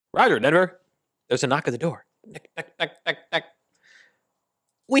Roger, Denver. There's a knock at the door. Knock, knock, knock, knock, knock.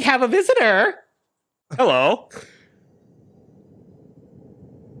 We have a visitor. Hello.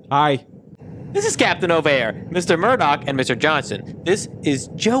 Hi. This is Captain O'Vare, Mr. Murdoch, and Mr. Johnson. This is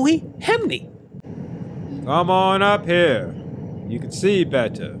Joey Hemney. Come on up here. You can see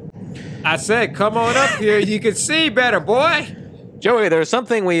better. I said, come on up here. You can see better, boy. Joey, there's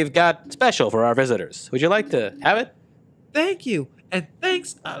something we've got special for our visitors. Would you like to have it? Thank you, and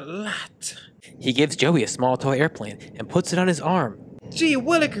thanks a lot. He gives Joey a small toy airplane and puts it on his arm. Gee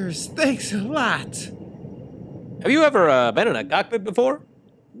willikers, thanks a lot. Have you ever been in a cockpit before?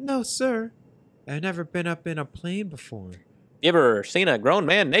 No, sir. I've never been up in a plane before. You ever seen a grown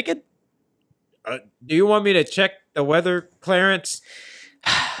man naked? Do you want me to check the weather, Clarence?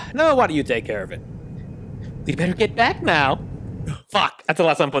 No, why don't you take care of it? We'd better get back now. Fuck, that's the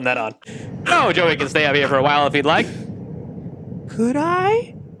last time I'm putting that on. No, Joey can stay up here for a while if he'd like. Could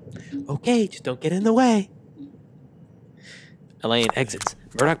I? Okay, just don't get in the way. Elaine exits.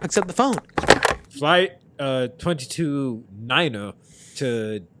 Murdoch picks up the phone. Flight 22-9er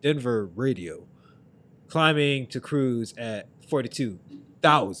to Denver radio. Climbing to cruise at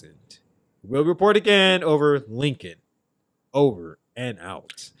 42,000. We'll report again over Lincoln. Over and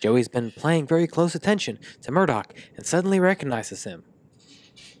out. Joey's been paying very close attention to Murdoch and suddenly recognizes him.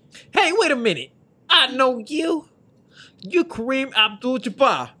 Hey, wait a minute. I know you. You Kareem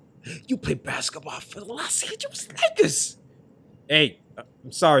Abdul-Jabbar. You play basketball for the Los Angeles Lakers. Hey,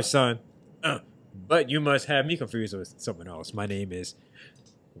 I'm sorry, son. But you must have me confused with someone else. My name is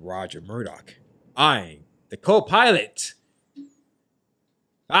Roger Murdoch. I'm the co-pilot.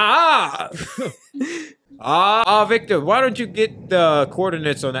 Victor, why don't you get the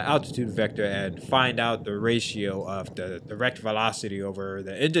coordinates on the altitude vector and find out the ratio of the direct velocity over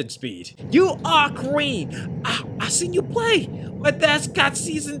the engine speed? You are Kareem. I seen you play. My dad's got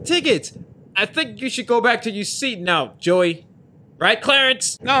season tickets. I think you should go back to your seat now, Joey. Right,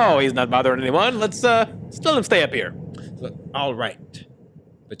 Clarence? No, he's not bothering anyone. Let's let him stay up here. Look, all right.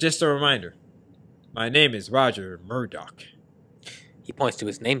 But just a reminder, my name is Roger Murdoch. He points to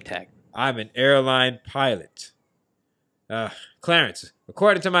his name tag. I'm an airline pilot. Clarence,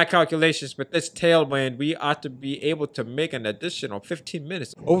 according to my calculations, with this tailwind, we ought to be able to make an additional 15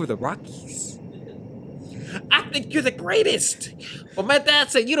 minutes over the Rockies. I think you're the greatest. But my dad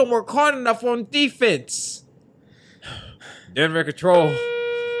said you don't work hard enough on defense. Denver Control,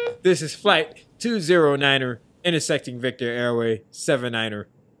 this is Flight 209er, intersecting Victor Airway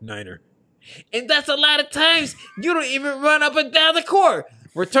 79er. And that's a lot of times you don't even run up and down the court.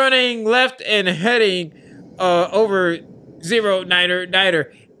 We're turning left and heading over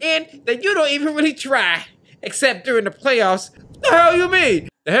 09er. And then you don't even really try. Except during the playoffs. The hell you mean?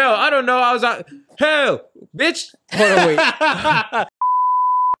 The hell, I don't know. I was out. Hell, bitch. Hold on, wait.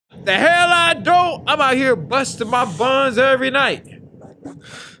 The hell I don't. I'm out here busting my buns every night.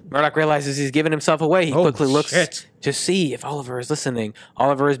 Murdoch realizes he's giving himself away. He quickly looks to see if Oliver is listening.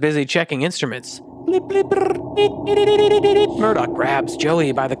 Oliver is busy checking instruments. Murdoch grabs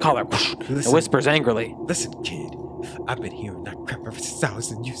Joey by the collar and whispers angrily. Listen, kid. I've been hearing that crap ever since I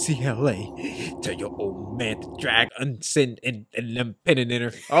was in UCLA. Tell your old man to drag, unsend, and them pinning in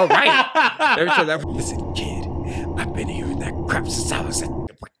her. All right. Listen, kid. I've been hearing that crap since I was in...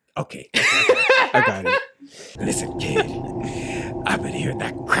 Okay. I got it. Listen, kid. I've been hearing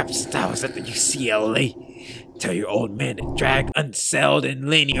that crap since I was at the UCLA. Tell your old man to drag, unselled, and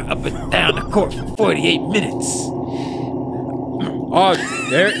linear up and down the court for 48 minutes. Oh,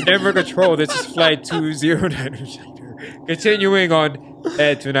 Denver Control, this is Flight 209er. Continuing on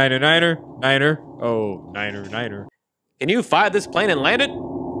at 299er. Niner. Can you fire this plane and land it?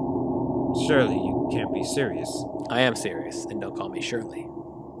 Surely you can't be serious. I am serious, and don't call me Shirley.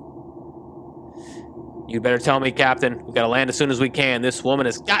 You'd better tell me, Captain. We've got to land as soon as we can. This woman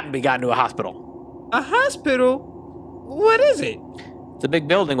has got to be gotten to a hospital. A hospital? What is it? It's a big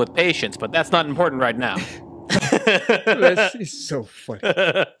building with patients, but that's not important right now. That's so funny.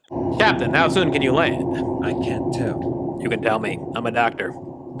 Captain, how soon can you land? I can't tell. You can tell me. I'm a doctor.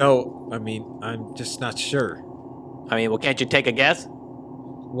 No, I mean, I'm just not sure. Well, can't you take a guess?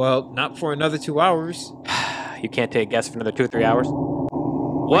 Well, not for another 2 hours. You can't take a guess for another 2 or 3 hours?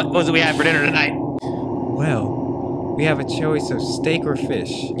 What was it we had for dinner tonight? Well, we have a choice of steak or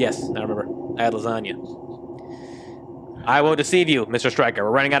fish. Yes, I remember. I had lasagna. I won't deceive you, Mr. Stryker.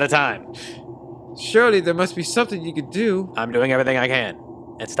 We're running out of time. Surely there must be something you could do. I'm doing everything I can.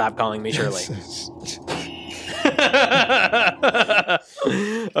 And stop calling me Shirley.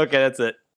 Okay, that's it.